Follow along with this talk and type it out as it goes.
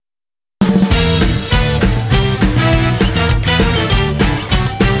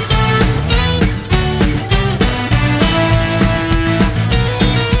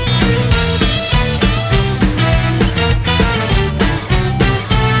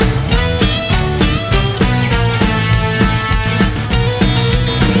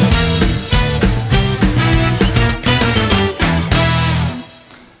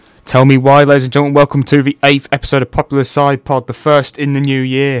Tell me why, ladies and gentlemen. Welcome to the 8th episode of Popular Side Pod, the first in the new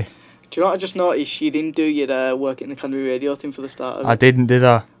year. Do you know what I just noticed? You didn't do your work in the Academy Radio thing for the start of it. I didn't, did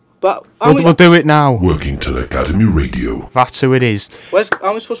I? But We'll do it now. Working to the Academy Radio. That's who it is. How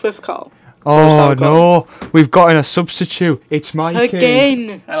am I supposed to wait for Carl? Oh, no. We've got in a substitute. It's Mikey.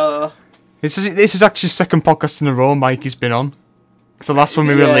 Again! This is actually the second podcast in a row Mikey's been on. So the last one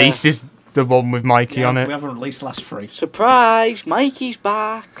we Yeah. released is the one with Mikey on it. We haven't released the last three. Surprise! Mikey's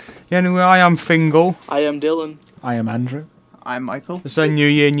back! Yeah, anyway, I am Fingal. I am Dylan. I am Andrew. I'm Michael. The same new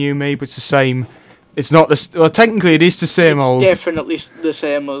year, new me, but it's the same. It's not the... Well, technically it is the same It's old... definitely the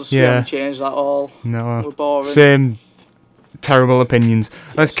same as. We Yeah. haven't changed that all. No. We're boring. Same terrible opinions.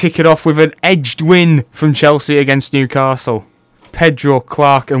 Let's kick it off with an edged win from Chelsea against Newcastle. Pedro,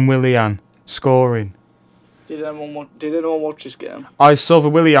 Clark and Willian scoring. Did anyone watch this game? I saw the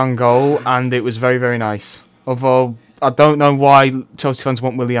Willian goal and it was very, very nice. Although I don't know why Chelsea fans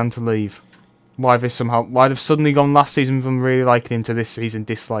want Willian to leave. Why they've suddenly gone last season from really liking him to this season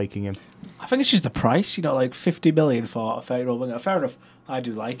disliking him. I think it's just the price, like 50 million for a 30-year-old winger. Fair enough, I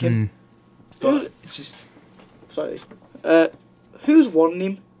do like him. But it's just... Sorry. Who's won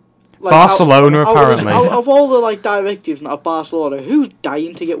him? Like, Barcelona, apparently. Out of all the directives at Barcelona, who's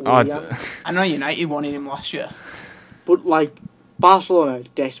dying to get Willian? I know United wanted him last year. But Barcelona are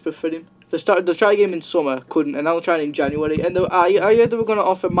desperate for him. They tried to get him in summer, couldn't, and now they're trying in January. And I heard they were going to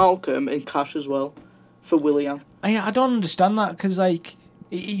offer Malcolm in cash as well for Willian. I don't understand that, because,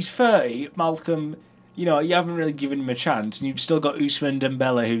 he's 30, Malcolm, you haven't really given him a chance, and you've still got Ousmane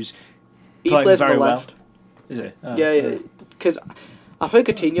Dembele, who's playing very well. Is he? Oh. Yeah, because I think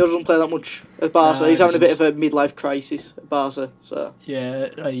Coutinho doesn't play that much at Barca. He's having a bit of a midlife crisis at Barca. So. Yeah,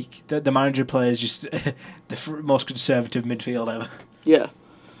 the manager plays just the most conservative midfield ever. Yeah.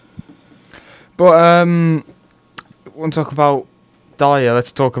 But I want to talk about Dyer.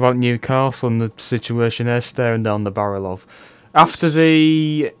 Let's talk about Newcastle and the situation they're staring down the barrel of. After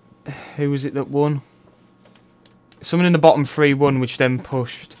who was it that won? Someone in the bottom three won, which then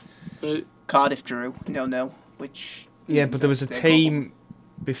pushed. Cardiff drew 0-0, which... Yeah, but there was a team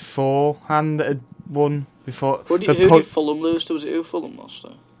beforehand that had won before. Who did Fulham lose to? Was it who Fulham lost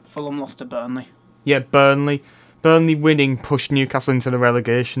to? Fulham lost to Burnley. Yeah, Burnley. Burnley winning pushed Newcastle into the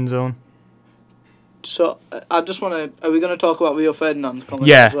relegation zone. So, I just want to... Are we going to talk about Rio Ferdinand's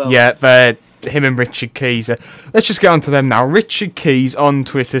comments as well? Yeah, him and Richard Keys. Let's just get on to them now. Richard Keys on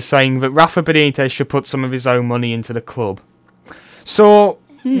Twitter saying that Rafa Benitez should put some of his own money into the club. So,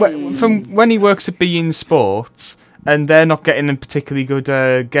 from when he works at beIN Sports, and they're not getting a particularly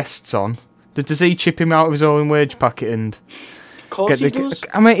good guests on, does he chip him out of his own wage packet and... Of course he does.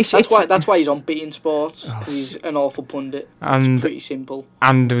 I mean, that's why he's on beIN Sports, because he's an awful pundit. It's pretty simple.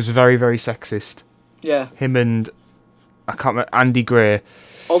 And it was very, very sexist. Yeah. Him and... I can't remember... Andy Gray.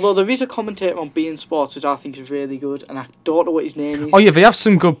 Although there is a commentator on beIN Sports which I think is really good, and I don't know what his name is. Oh yeah, they have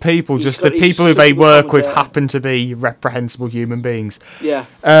some good people, just the people who they work with happen to be reprehensible human beings. Yeah.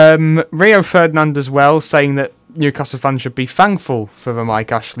 Rio Ferdinand as well, saying that Newcastle fans should be thankful for the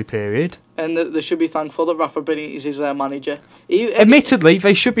Mike Ashley period. And that they should be thankful that Rafa Benitez is their manager. Admittedly,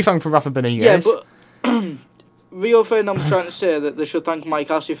 they should be thankful for Rafa Benitez. Yeah, but Rio Ferdinand was trying to say that they should thank Mike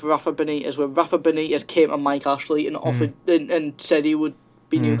Ashley for Rafa Benitez, where Rafa Benitez came to Mike Ashley and offered and said he would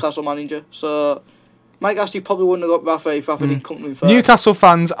be Newcastle manager. So Mike Ashley probably wouldn't have got Rafa if Rafa didn't come to him first. Newcastle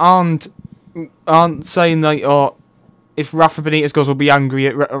fans aren't saying if Rafa Benitez goes, we'll be angry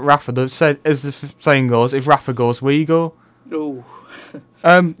at Rafa. They've said, as the saying goes, if Rafa goes, we go. Oh.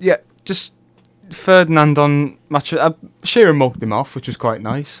 Yeah, just Ferdinand on match. Shearer mugged him off, which was quite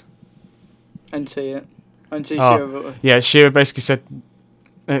nice. And see it. And see Shearer. Yeah, Shearer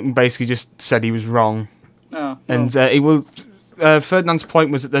basically just said he was wrong. Oh. And he will. Ferdinand's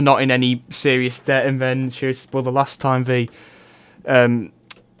point was that they're not in any serious debt, and then Shearer said, well, the last time the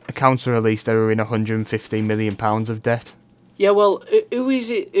accounts were released, they were in £115 million of debt. Yeah, well, who is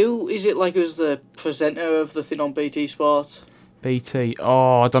it? Who's the presenter of the thing on BT Sport? BT.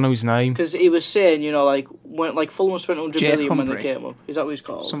 Oh, I don't know his name. Because he was saying, when Fulham spent 100 million Humphrey. when they came up. Is that what he's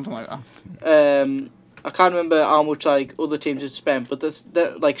called? Something like that. I can't remember how much other teams had spent, but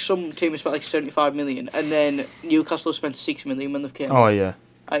some team has spent 75 million, and then Newcastle spent 6 million when they came. Oh yeah.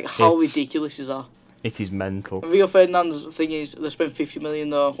 How ridiculous is that? It is mental. And Rio Ferdinand's thing is they spent 50 million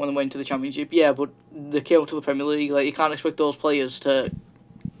though when they went to the Championship. Yeah, but they came up to the Premier League. You can't expect those players to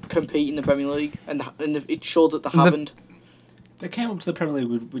compete in the Premier League, and it showed that they haven't. They came up to the Premier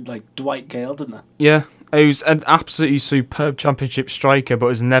League with Dwight Gale, didn't they? Yeah. Who's an absolutely superb Championship striker, but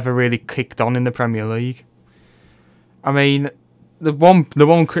has never really kicked on in the Premier League. I mean, the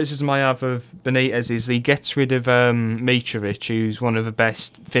one criticism I have of Benitez is he gets rid of Mitrovic, who's one of the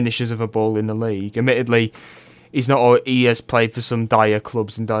best finishers of a ball in the league. Admittedly, he has played for some dire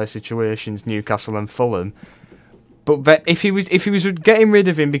clubs in dire situations, Newcastle and Fulham. But if he was getting rid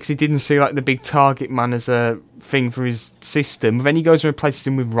of him because he didn't see like the big target man as a thing for his system, then he goes and replaces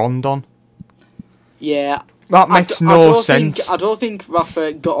him with Rondon. Yeah. That makes no sense. I don't think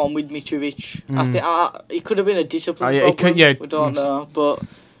Rafa got on with Mitrovic. I think it could have been a discipline problem. We don't know, but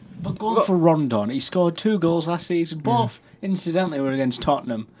going for Rondon, he scored 2 goals last season. Both, incidentally, were against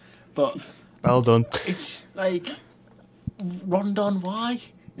Tottenham. But well done. It's like Rondon. Why?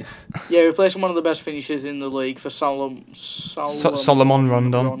 Yeah, replacing one of the best finishers in the league for Solomon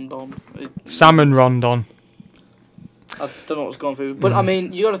Rondon. Salmon Rondon. I don't know what's going through, but I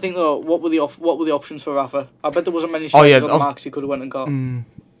mean, you got to think though. What were the options for Rafa? I bet there wasn't many strikers on the market he could have went and got.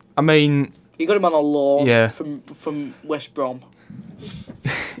 I mean, he got him on a loan. Yeah. From West Brom.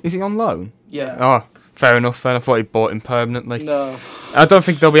 Is he on loan? Yeah. Oh, fair enough. Then I thought he bought him permanently. No. I don't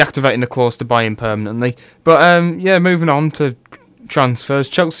think they'll be activating the clause to buy him permanently. But moving on to transfers.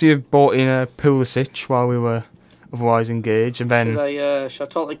 Chelsea have bought in Pulisic while we were otherwise engaged, and then should I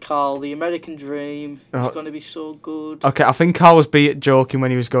talk like Carl? The American Dream is going to be so good. Okay, I think Carl was joking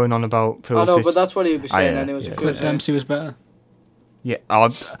when he was going on about Pulisic. I know, but that's what he was saying. Anyways, Cliff Dempsey was better. Yeah,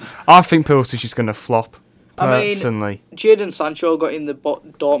 I think Pulisic is going to flop. Personally, I mean, Jadon Sancho got in the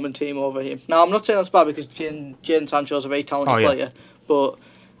Dortmund team over him. Now, I'm not saying that's bad because Jadon Sancho is a very talented player, but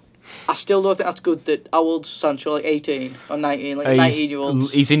I still don't think that's good that how old's Sancho, like 18 or 19, like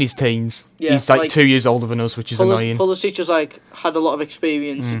 19-year-olds. He's in his teens. Yeah, he's like 2 years older than us, which is annoying. Pulisic has had a lot of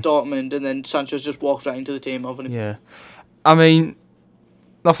experience at Dortmund, and then Sancho's just walked right into the team over him. Yeah, I mean,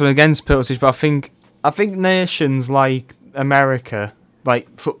 nothing against Pulisic, but I think nations like America,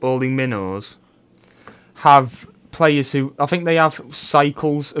 like footballing minnows, have players who I think they have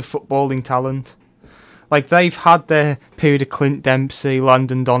cycles of footballing talent. Like, they've had their period of Clint Dempsey,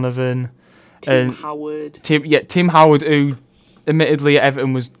 Landon Donovan, Tim Howard. Tim Howard, who admittedly at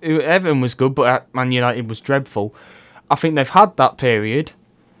Everton was good, but at Man United was dreadful. I think they've had that period.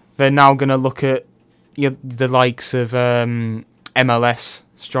 They're now going to look at the likes of MLS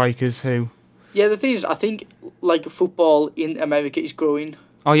strikers who. Yeah, the thing is, I think like football in America is growing.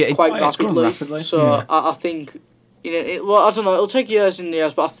 Quite rapidly. So I think I don't know. It'll take years and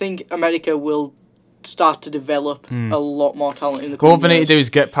years, but I think America will start to develop a lot more talent in the coming What they need years. to do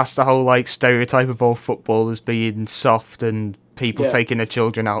is get past the whole stereotype of all footballers being soft and people taking their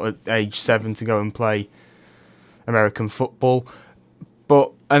children out at age 7 to go and play American football.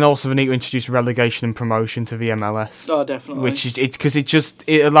 And also they need to introduce relegation and promotion to the MLS. Oh, definitely. Which is because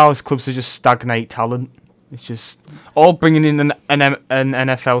it allows clubs to just stagnate talent. It's just all bringing in an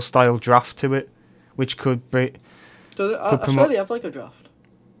NFL style draft to it, which could be. I swear they have like a draft.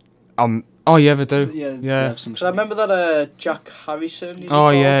 Oh, you ever do? Yeah. So I remember that Jack Harrison. He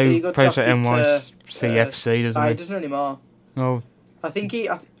plays at NYCFC, doesn't he? He doesn't anymore. Oh. I think he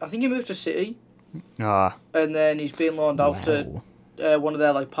moved to City. Ah. And then he's been loaned out to one of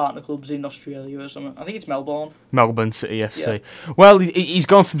their partner clubs in Australia or something. I think it's Melbourne. Melbourne City FC. Yeah. Well, he's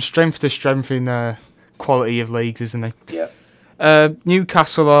gone from strength to strength in quality of leagues, isn't he? Yeah.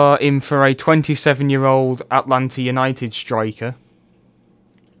 Newcastle are in for a 27-year-old Atlanta United striker.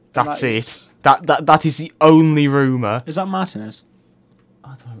 That's it. That is the only rumour. Is that Martinez?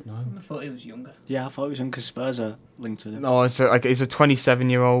 I don't know. I thought he was younger. Yeah, I thought he was younger because Spurs are linked with him. No, it's a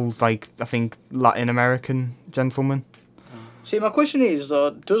 27-year-old, I think, Latin American gentleman. See, my question is,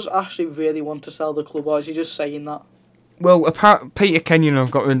 though, does Ashley really want to sell the club, or is he just saying that? Well, Peter Kenyon,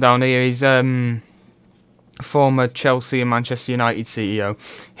 I've got written down here, is former Chelsea and Manchester United CEO.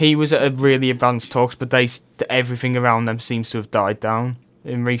 He was at a really advanced talks, but everything around them seems to have died down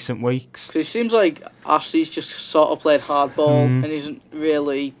in recent weeks. Because it seems like Ashley's just sort of played hardball and isn't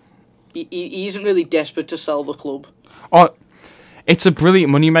really... He isn't really desperate to sell the club. Oh, it's a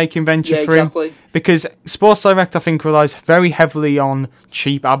brilliant money-making venture for him. Because Sports Direct, I think, relies very heavily on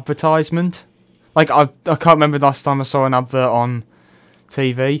cheap advertisement. Like, I can't remember the last time I saw an advert on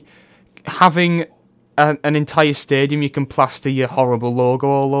TV. Having an entire stadium you can plaster your horrible logo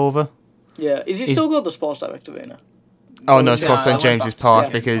all over. Yeah. Is it still called the Sports Direct Arena? Oh, no, it's called St James's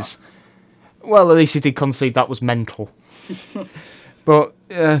Park because... Well, at least he did concede that was mental. But,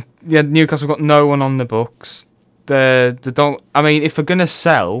 Newcastle got no one on the books. They don't... I mean, if they're going to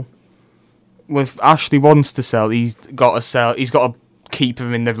sell... If Ashley wants to sell, he's got to sell. He's got to keep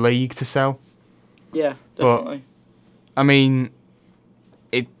him in the league to sell. Yeah, definitely. But, I mean...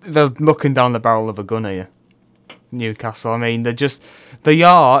 They're looking down the barrel of a gun here, Newcastle. I mean, they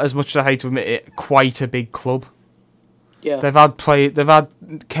are, as much as I hate to admit it, quite a big club. Yeah. They've had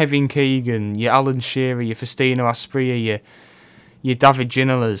Kevin Keegan, your Alan Shearer, your Faustino Asprilla, your David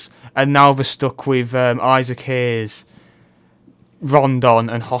Ginolas, and now they're stuck with Isaac Hayes, Rondon,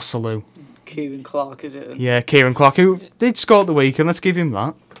 and Hosselu. Kieran Clark, is it? Yeah, Kieran Clark, who did score at the weekend. Let's give him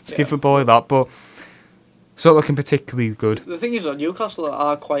that. Let's give the boy that. But it's not looking particularly good. The thing is, Newcastle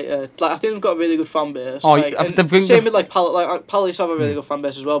are quite I think they've got a really good fan base. Oh, like, and same with Palace have a really good fan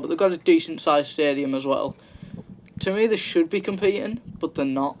base as well, but they've got a decent sized stadium as well. To me, they should be competing, but they're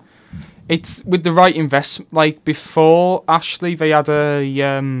not. It's with the right investment. Like before Ashley, they had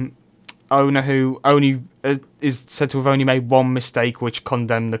a owner who only is said to have only made one mistake, which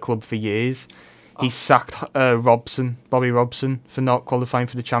condemned the club for years. He sacked Bobby Robson, for not qualifying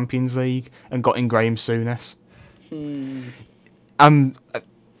for the Champions League and got in Graham Souness.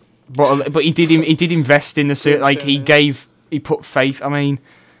 But he did invest in the like he put faith. I mean,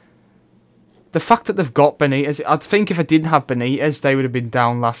 the fact that they've got Benitez, I think if I didn't have Benitez, they would have been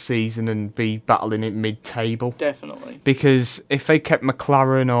down last season and be battling it mid-table. Definitely. Because if they kept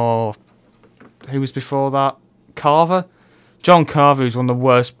McLaren or who was before that, Carver, John Carver, who's one of the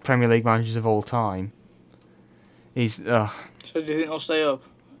worst Premier League managers of all time, he's So do you think they'll stay up?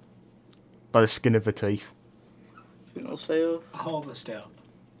 by the skin of their teeth. Do you think they'll stay up? I hope they stay up.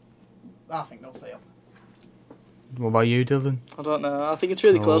 I think they'll stay up. What about you, Dylan? I don't know. I think it's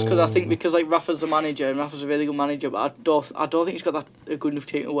really close because I think because like Rafa's the manager and Rafa's a really good manager, but I don't think he's got a good enough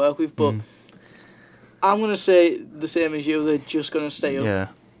team to work with. But I'm gonna say the same as you. They're just gonna stay up. Yeah.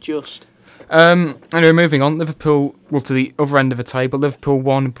 Just. Anyway, moving on. Liverpool, to the other end of the table. Liverpool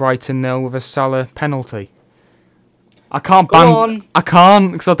 1, Brighton 0 with a Salah penalty. I can't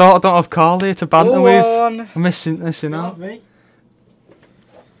because I don't have Carl here to banter with. On. I'm missing out. Me.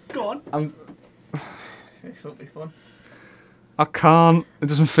 Go on. This will be fun. I can't. It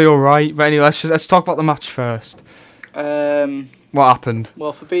doesn't feel right. But anyway, let's talk about the match first. What happened?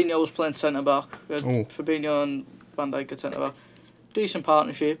 Well, Fabinho was playing centre back. Oh. Fabinho and Van Dijk at centre back. Decent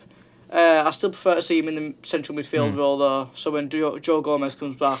partnership. I still prefer to see him in the central midfield role though. So when Joe Gomez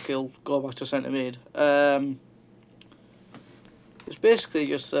comes back, he'll go back to centre mid. It's basically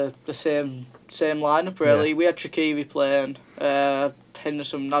just the same lineup really. Yeah. We had Shaqiri playing.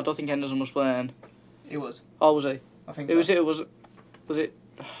 Henderson. I don't think Henderson was playing. He was. Oh, was he? I think It so. was it?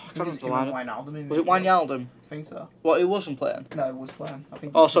 I can't remember the lineup. Wijnaldum. Was it Wijnaldum? I think so. What? He wasn't playing. No, he was playing. I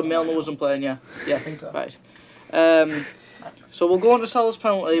think. Oh, so Milner wasn't playing. Yeah. I think so. Right. So we'll go on to Salah's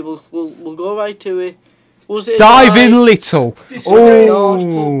penalty. We'll go right to it. Was it Dive in, little. Disrespectful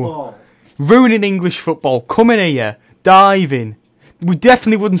football. Ruining English football. Come in here. Dive in. We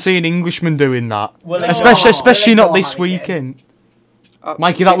definitely wouldn't see an Englishman doing that. Well, especially well, not this Harry Kane. weekend.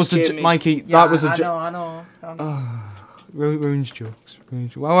 Mikey, that was Jamie. Mikey. Yeah, That was a I know. ruins jokes.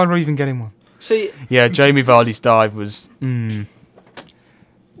 Why am I even getting one? See, Yeah, Jamie Vardy's dive was. I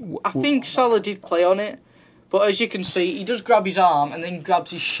think Salah did play on it, but as you can see, he does grab his arm and then grabs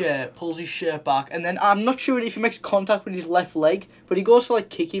his shirt, pulls his shirt back, and then I'm not sure if he makes contact with his left leg, but he goes to like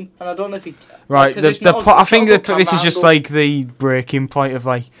kick him, and I don't know if he. Right, I think that this is just angle. like the breaking point of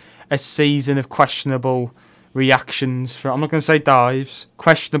like a season of questionable reactions. I'm not going to say dives.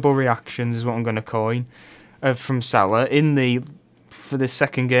 Questionable reactions is what I'm going to coin from Salah for the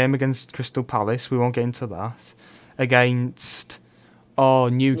second game against Crystal Palace. We won't get into that. Against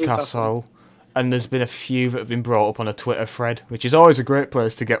Newcastle. And there's been a few that have been brought up on a Twitter thread, which is always a great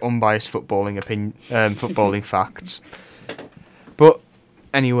place to get unbiased footballing footballing facts. But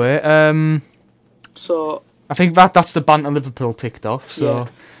anyway, So I think that's the banter Liverpool ticked off. So,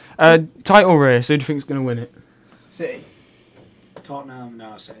 title race. Who do you think's going to win it? City. Tottenham,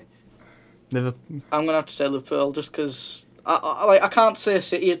 no, City. Liverpool. I'm gonna have to say Liverpool just because I can't say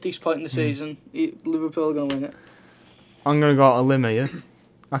City at this point in the season. Liverpool are gonna win it. I'm going to go out on a limb here.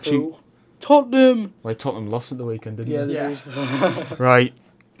 Actually, Who? Tottenham. well, Tottenham lost at the weekend, didn't Yeah, they? they did. Right.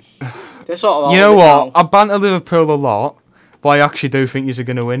 They're sort of. You out know of it what? now. I banter Liverpool a lot, but I actually do think you're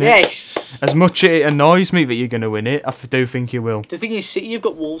going to win it. Yes. As much as it annoys me that you're going to win it, I do think you will. The thing is, City, you've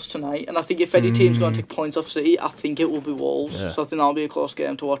got Wolves tonight, and I think if any team's going to take points off City, I think it will be Wolves. Yeah. So I think that'll be a close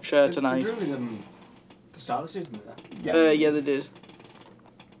game to watch tonight. They drew with them at the start of the season, didn't they? Yeah, they did.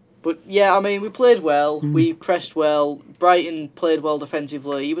 But yeah, I mean, we played well. We pressed well. Brighton played well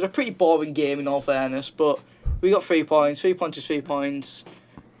defensively. It was a pretty boring game, in all fairness, but we got 3 points. 3 points is 3 points.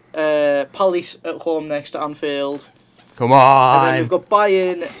 Palace at home next to Anfield. Come And then on. we've got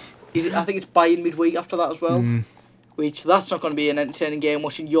Bayern. I think it's Bayern midweek after that as well. Which that's not going to be an entertaining game.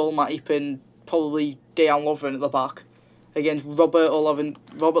 Watching Joel Matip and probably Dejan Lovren at the back against Robert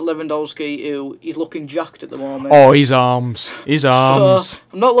Lewandowski, who is looking jacked at the moment. Oh, his arms. His arms. So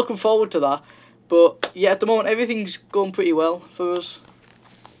I'm not looking forward to that. But yeah, at the moment everything's going pretty well for us.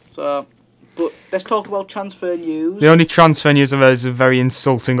 So, but let's talk about transfer news. The only transfer news I've heard is a very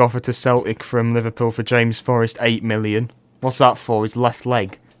insulting offer to Celtic from Liverpool for James Forrest, 8 million. What's that for? His left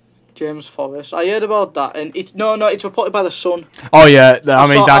leg. James Forrest. I heard about that, and it's it's reported by the Sun. Oh yeah,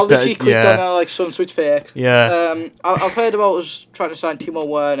 I literally clicked on it like Sun, so it's fake. Yeah. I've heard about us trying to sign Timo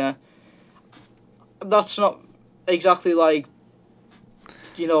Werner. That's not exactly like,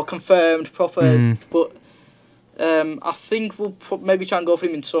 confirmed proper, but I think we'll maybe try and go for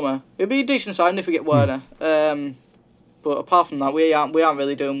him in summer. It'd be a decent sign if we get Werner. But apart from that, we aren't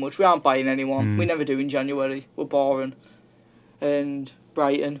really doing much. We aren't buying anyone. We never do in January. We're boring. And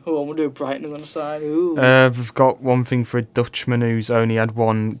Brighton. Oh, I wonder who Brighton are going to sign. We've got one thing for a Dutchman who's only had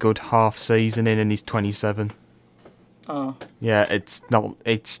one good half season in, and he's 27. Oh. Yeah, it's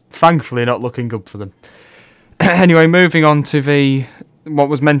thankfully not looking good for them. Anyway, moving on to what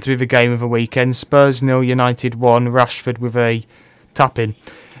was meant to be the game of the weekend. Spurs 0, United 1. Rashford with a tap-in.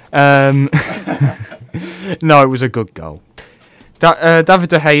 No, it was a good goal. David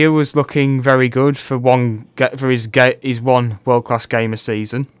De Gea was looking very good for his one world-class game a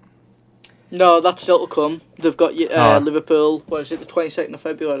season. No, that's still to come. They've got Liverpool, what is it, the 22nd of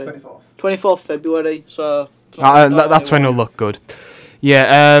February? 24th February, so... that's when it'll look good.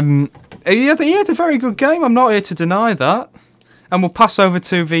 Yeah, he had a very good game, I'm not here to deny that. And we'll pass over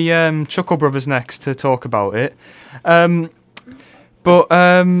to the Chuckle Brothers next to talk about it.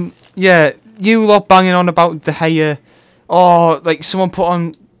 Yeah, you lot banging on about De Gea. Oh, like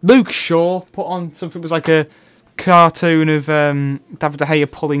someone Luke Shaw put on something that was like a cartoon of David De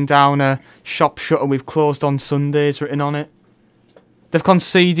Gea pulling down a shop shutter with "closed on Sundays" written on it. They've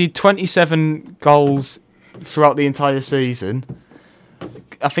conceded 27 goals throughout the entire season.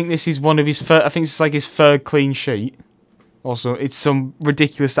 I think this is one of his I think it's like his third clean sheet. Also, it's some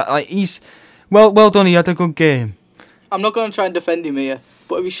ridiculous he's well done. He had a good game. I'm not going to try and defend him here,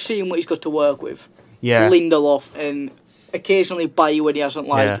 but have you seen what he's got to work with? Yeah. Lindelof and occasionally Bailly when he hasn't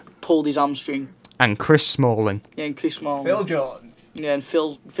pulled his hamstring. And Chris Smalling. Yeah, and Chris Smalling. Phil Jones. Yeah, and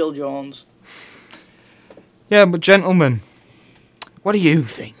Phil Jones. Yeah, but gentlemen, what do you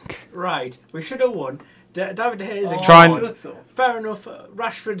think? Right, we should have won. David De Gea is fair enough.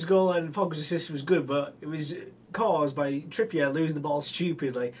 Rashford's goal and Pogb's assist was good, but it was caused by Trippier losing the ball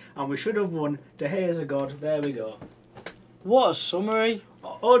stupidly, and we should have won. De Gea's a god. There we go. What a summary.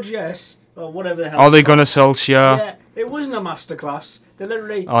 OGS, or whatever the hell. Are they going to Solskjaer? Yeah, it wasn't a masterclass. They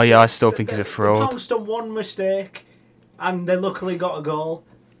literally... Oh yeah, I still think he's a fraud. They pounced on one mistake, and they luckily got a goal.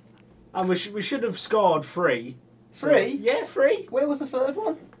 And we should have scored 3. 3? Yeah, 3. Where was the third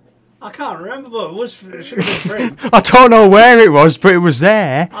one? I can't remember, but it should have been 3. I don't know where it was, but it was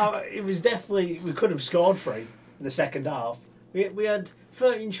there. It was definitely... We could have scored 3 in the second half. We had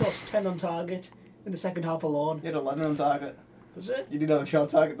 13 shots, 10 on target in the second half alone. You had 11 on target. Was it? You didn't have a shot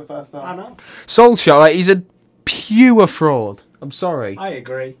target the first half. I know. Solskjaer, he's a pure fraud. I'm sorry. I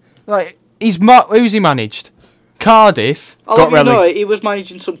agree. Who's he managed? Cardiff. He was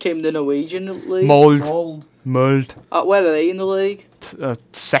managing some team in the Norwegian league. Mould. Where are they in the league?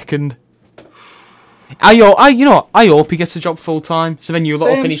 Second. I hope he gets a job full time. So then you'll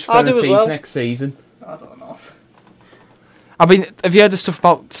finish 13th next season. I don't know. I mean, have you heard the stuff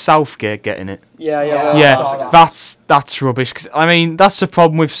about Southgate getting it? Yeah. That's rubbish. 'Cause, I mean, that's the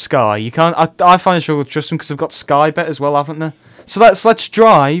problem with Sky. You can't. I find it struggle to trust them because they've got Sky Bet as well, haven't they? So let's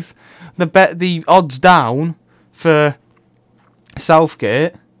drive the odds down for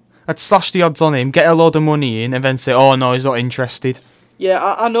Southgate. Let's slash the odds on him, get a load of money in, and then say, "Oh no, he's not interested."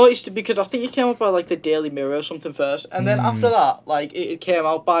 Yeah, I noticed it because I think it came out by the Daily Mirror or something first, and then after that, it came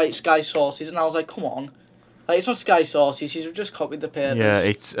out by Sky Sources, and I was like, "Come on." It's not Sky Sources, you've just copied the papers. Yeah,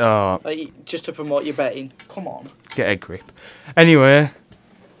 it's... just to promote your betting. Come on. Get a grip. Anyway.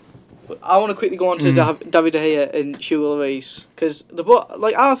 I want to quickly go on to David De Gea and Hugo Lloris. Because,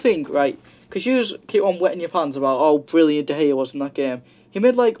 I think, right, because you keep on wetting your pants about how brilliant De Gea was in that game. He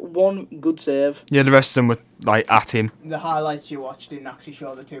made, one good save. Yeah, the rest of them were, at him. The highlights you watched didn't actually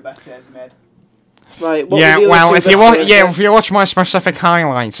show the 2 best saves he made. Right. If you watch my specific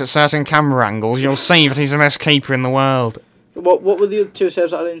highlights at certain camera angles, you'll see that he's the best keeper in the world. What were the other 2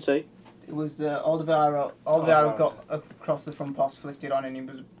 saves that I didn't see? It was Alderweireld got across the front post, flicked it on, and he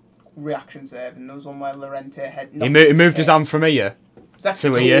was a reaction save. And there was one where Llorente He moved his arm from here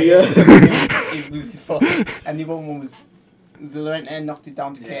to here. He moved his foot, and the other one was Llorente knocked it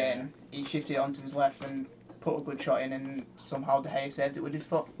down to Kane. He shifted it onto his left and put a good shot in, and somehow De Gea saved it with his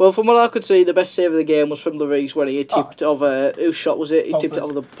foot. Well, from what I could see, the best save of the game was from Lloris when he tipped over... Whose shot was it? He tipped it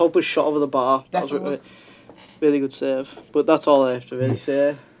over Pogba's shot over the bar. That was a really good save. But that's all I have to really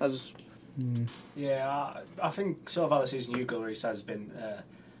say. Yeah, I think so far this season, Hugo Lloris has been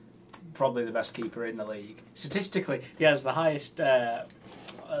probably the best keeper in the league. Statistically, he has the highest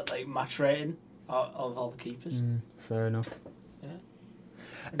match rating of all the keepers. Fair enough.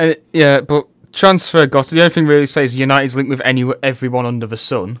 But transfer gossip. The only thing really says United's linked with everyone under the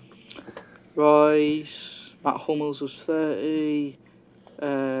sun. Royce, Matt Hummels was 30.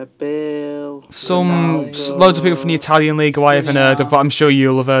 Bale. Loads of people from the Italian league who I haven't heard of, but I'm sure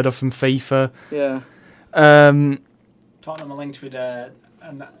you'll have heard of from FIFA. Yeah. Tottenham are linked with an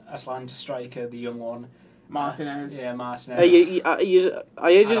Atlanta striker, the young one. Martinez. Yeah, Martinez.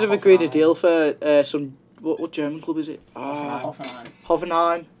 I have agreed a deal for some. What German club is it?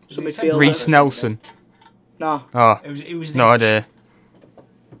 Hoffenheim. Some midfielder. Reece Nelson. No. Oh, It was no idea.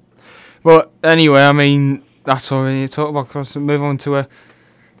 But anyway, I mean, that's all we need to talk about. Let's move on to a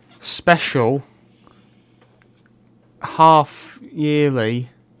special half-yearly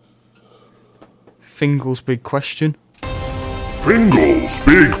Fingal's Big Question. Fingal's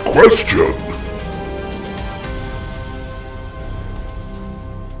Big Question.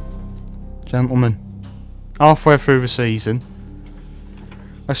 Gentlemen, halfway through the season,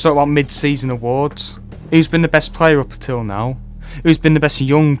 let's talk about mid-season awards. Who's been the best player up until now? Who's been the best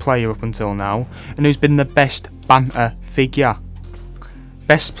young player up until now? And who's been the best banter figure?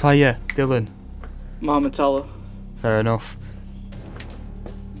 Best player, Dylan. Mohamed Salah. Fair enough.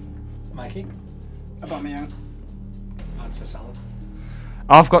 Mikey? Aubameyang. I'd say Salah.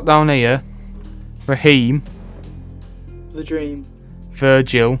 I've got down here Raheem, The Dream.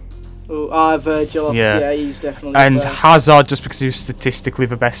 Virgil, Virgil. Yeah. Yeah, he's definitely. and there. Hazard, just because he was statistically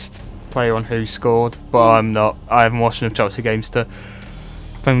the best player on Who Scored. But I'm not. I haven't watched enough Chelsea games to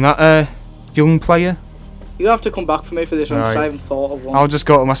think that. Young player. You have to come back for me for this one because Right. I haven't thought of one. I'll just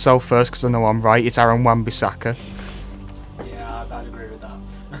go to myself first because I know I'm right. It's Aaron Wan-Bissaka. Yeah, I'd agree with that.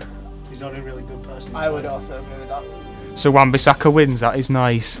 He's not a really good person. I would also agree with that. So Wan-Bissaka wins. That is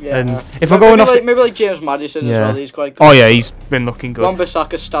nice. Yeah. And if we're going off, maybe like James Maddison as Yeah. well. He's quite good. oh yeah, he's been looking good.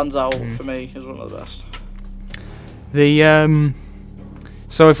 Wan-Bissaka stands out for me as one of the best.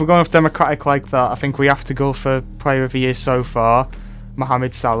 So if we're going off democratic like that, I think we have to go for Player of the Year so far,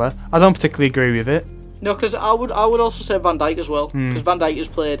 Mohamed Salah. I don't particularly agree with it. No, because I would also say Van Dijk as well. Because Van Dijk has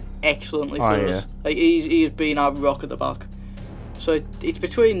played excellently for us. Like he's been our rock at the back. So it's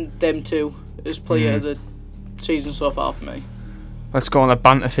between them two as player of the season so far for me. Let's go on a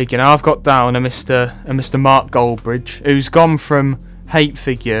banter figure. Now I've got down a Mr. Mark Goldbridge, who's gone from hate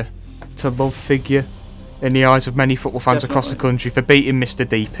figure to love figure in the eyes of many football fans across the country for beating Mr.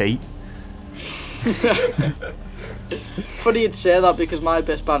 DP. Funny you'd say that because my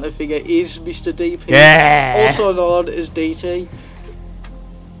best banter figure is Mr. DP. Yeah! Also known as DT.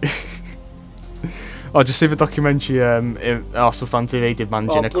 Oh, just see the documentary Arsenal Fan TV did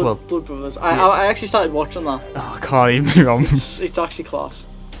managing a club. Blood Brothers. I actually started watching that. Oh, I can't even be wrong. It's actually class.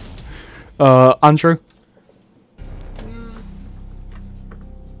 Andrew?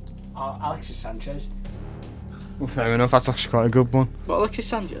 Alexis Sanchez. Well, fair enough, that's actually quite a good one. What, Alexis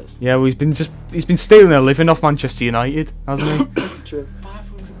Sanchez? Yeah, well, he's been stealing a living off Manchester United, hasn't he? True.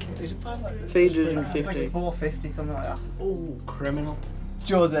 500k. Is it 500? 350. It's like 450, something like that. Oh, criminal.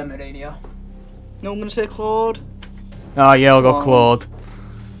 Jose Mourinho. No, I'm going to say Claude. Ah, yeah, I'll go Wow. Claude.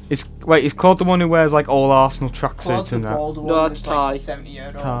 Is Claude the one who wears like all Arsenal Claude's tracksuits the and that? bald one. No, that's like Ty. 70 year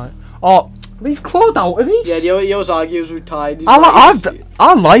old. Ty. Oh, leave Claude out of this. Yeah, he always argues with Ty. He's I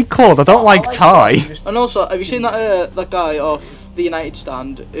like- like Claude. I don't like Ty. And also, have you seen that guy off the United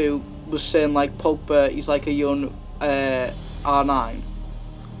stand who was saying like Pogba, he's like a young R9?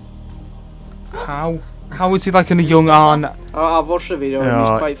 How is he like in a young Arn? I've watched the video and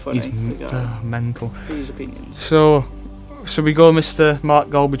he's quite funny. He's mental. His opinions. So, should we go Mr. Mark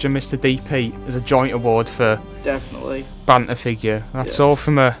Goldbridge and Mr. DP as a joint award for Definitely. banter figure? That's Yeah. all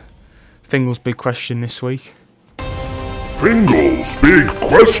from a Fingal's Big Question this week. Fingal's Big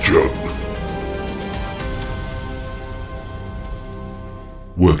Question.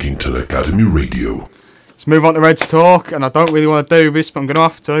 Workington Academy Radio. Let's move on to Reds Talk, and I don't really want to do this, but I'm going to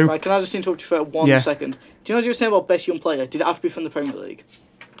have to. Right, can I just interrupt you for 1 second? Do you know what you were saying about best young player? Did it have to be from the Premier League?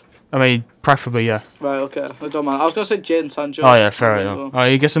 I mean, preferably, yeah. Right, okay. I don't mind. I was going to say Jadon Sancho. Oh, yeah, fair Okay, enough. well. Oh,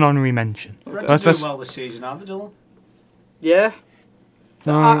 he gets an honorary mention. Reds Let's are just- doing well this season, aren't they, Dylan? Yeah.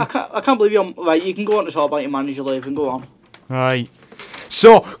 I can't believe you're... Right, you can go on to talk about your manager leaving. Go on. Right.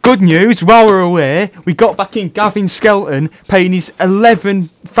 So, good news, while we're away, we got back in Gavin Skelton paying his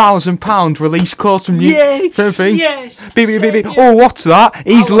 £11,000 release clause from Yes! from the thing. Yes! Beep, beep, beep, beep. Oh, what's that?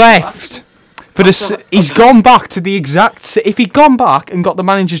 He's left. He's gone back to the exact. If he'd gone back and got the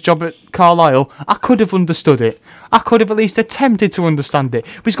manager's job at Carlisle, I could have understood it. I could have at least attempted to understand it.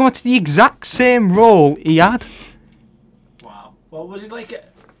 But he's gone to the exact same role he had. Wow. Well, was it like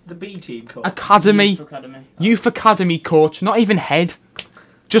the B team coach? Youth academy coach, not even head.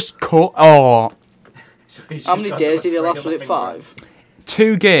 Just coach. Oh. So how many days did he last? Was it 5?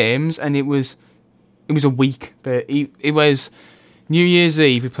 2 games, and it was a week. But it was New Year's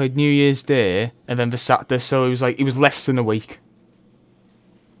Eve. We played New Year's Day, and then the Saturday. So it was less than a week.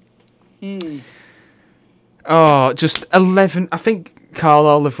 Oh, just 11. I think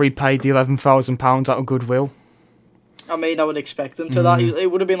Carlisle have repaid the £11,000 out of goodwill. I mean, I would expect them to that.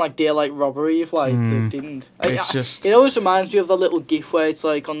 It would have been like daylight robbery if they didn't. It always reminds me of the little gif where it's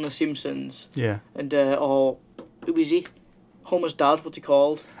like on The Simpsons. Yeah. And who is he? Homer's dad. What's he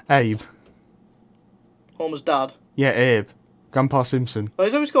called? Abe. Homer's dad. Yeah, Abe. Grandpa Simpson. Oh,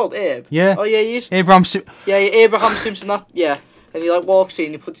 is that what he's called? Abe? Yeah. Oh, yeah, he is. Abraham Simpson. Yeah, Abraham Simpson, yeah. And he, walks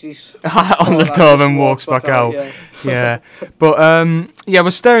in, he puts his... on the door and walks back out. Yeah. But, we're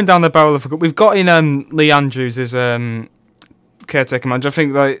staring down the barrel of... We've got in Lee Andrews as caretaker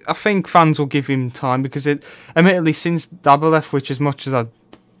manager. I think fans will give him time because admittedly, since Dabba left, which as much as I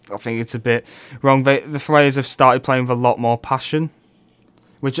think it's a bit wrong, the players have started playing with a lot more passion.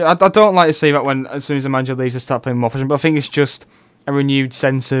 Which I don't like to see that as soon as a manager leaves, they start playing more passion. But I think it's just a renewed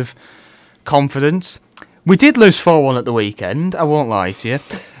sense of confidence. We did lose 4-1 at the weekend, I won't lie to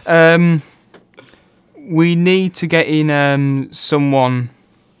you. We need to get in someone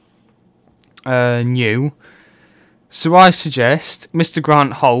new. So I suggest Mr.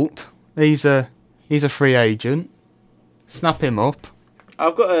 Grant Holt. He's a free agent. Snap him up.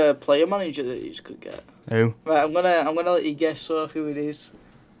 I've got a player manager that you could get. Who? Right, I'm gonna let you guess who it is.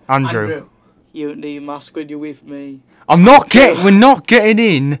 Andrew. You need a mask when you're with me. We're not getting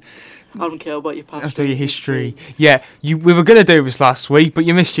in. I don't care about your past. After your history. Yeah, we were going to do this last week, but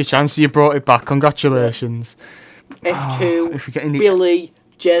you missed your chance, so you brought it back. Congratulations. F2, Billy,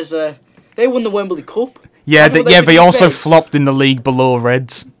 Jezza. They won the Wembley Cup. Yeah, they also flopped in the league below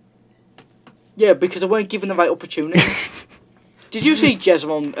Reds. Yeah, because they weren't given the right opportunity. Did you see Jezza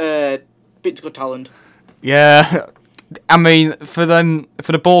on Britain's Got Talent? Yeah. I mean, for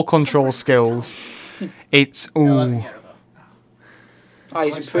the ball control skills, it's... Ooh.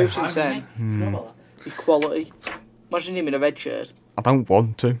 He's improved since then. Equality. Imagine him in a red shirt. I don't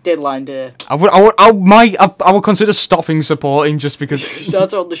want to. Deadline day. I would consider stopping supporting just because. He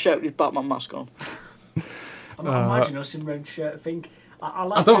starts on the shirt with his Batman mask on. Imagine us in red shirt. I think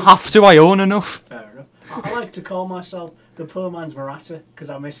I don't have to. I own enough. Fair enough. I like to call myself the poor man's Maratta because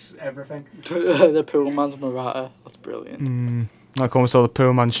I miss everything. The poor man's Maratta. That's brilliant. I call myself the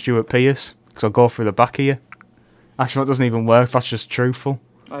poor man's Stuart Pearce because I'll go through the back of you. Actually, that doesn't even work. That's just truthful.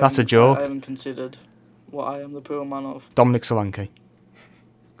 That's a joke. I haven't considered what I am the poor man of. Dominic Solanke.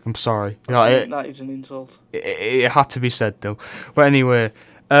 I'm sorry. That is an insult. It had to be said, though. But anyway,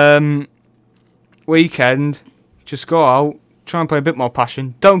 weekend, just go out, try and play a bit more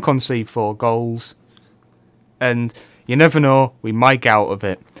passion. Don't concede 4 goals. And you never know, we might get out of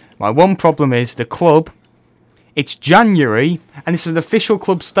it. My one problem is the club. It's January, and this is an official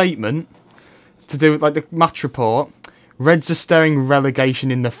club statement to do with the match report. Reds are staring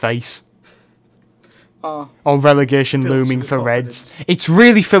relegation in the face. Or relegation looming for confidence. Reds. It's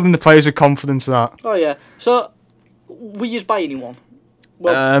really filling the players with confidence, that. Oh, yeah. So, will you buy anyone?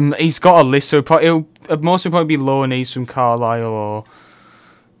 Well, he's got a list, so he'll mostly probably be loanees from Carlisle, or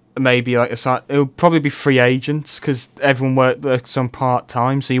maybe it'll probably be free agents, because everyone works on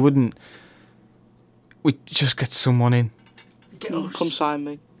part-time, so we just get someone in. Come sign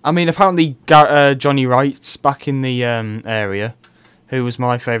me. I mean, apparently Johnny Wright's back in the area, who was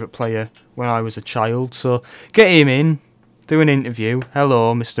my favourite player when I was a child. So get him in, do an interview.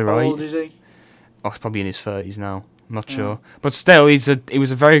 Hello, Mr. Wright. How old is he? Oh, he's probably in his 30s now. I'm not sure. But still, he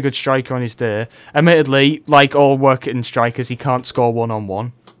was a very good striker on his day. Admittedly, like all working strikers, he can't score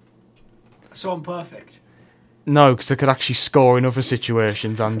one-on-one. So I'm perfect. No, because they could actually score in other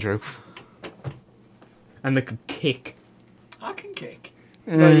situations, Andrew. And they could kick. I can kick.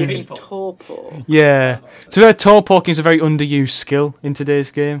 No, you think torpor. Yeah. So toe poking is a very underused skill in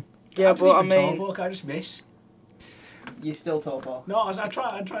today's game. Yeah, but I mean... I just miss. You still torpor? No, I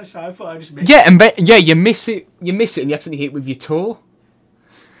try to I thought I just miss. Yeah, you miss it, and you accidentally hit it with your toe.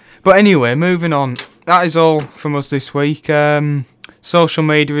 But anyway, moving on. That is all from us this week. Social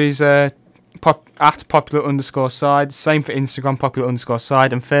media is at popular_side. Same for Instagram,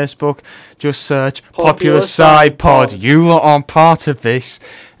 popular_side, and Facebook. Just search Popular Side Pod. You lot are part of this.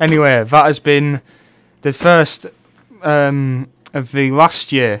 Anyway, that has been the first of the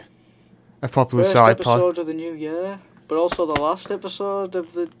last year of Popular First Side Pod. episode of the new year, but also the last episode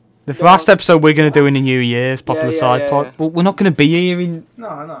of the... The last episode we're going to do in the new year's Popular Side Pod. Yeah. Well, we're not going to be here in... No,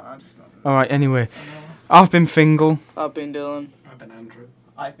 I just not. Alright, anyway. I've been Fingal. I've been Dylan. I've been Andrew.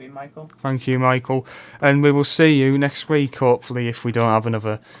 I've been Michael. Thank you, Michael. And we will see you next week, hopefully, if we don't have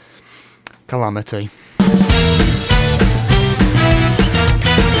another calamity.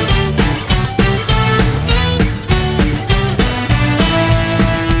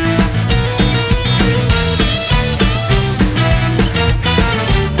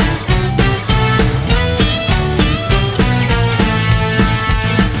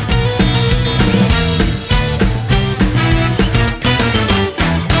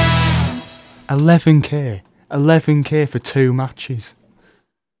 $11K for 2 matches.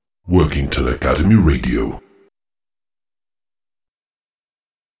 Working till Academy Radio.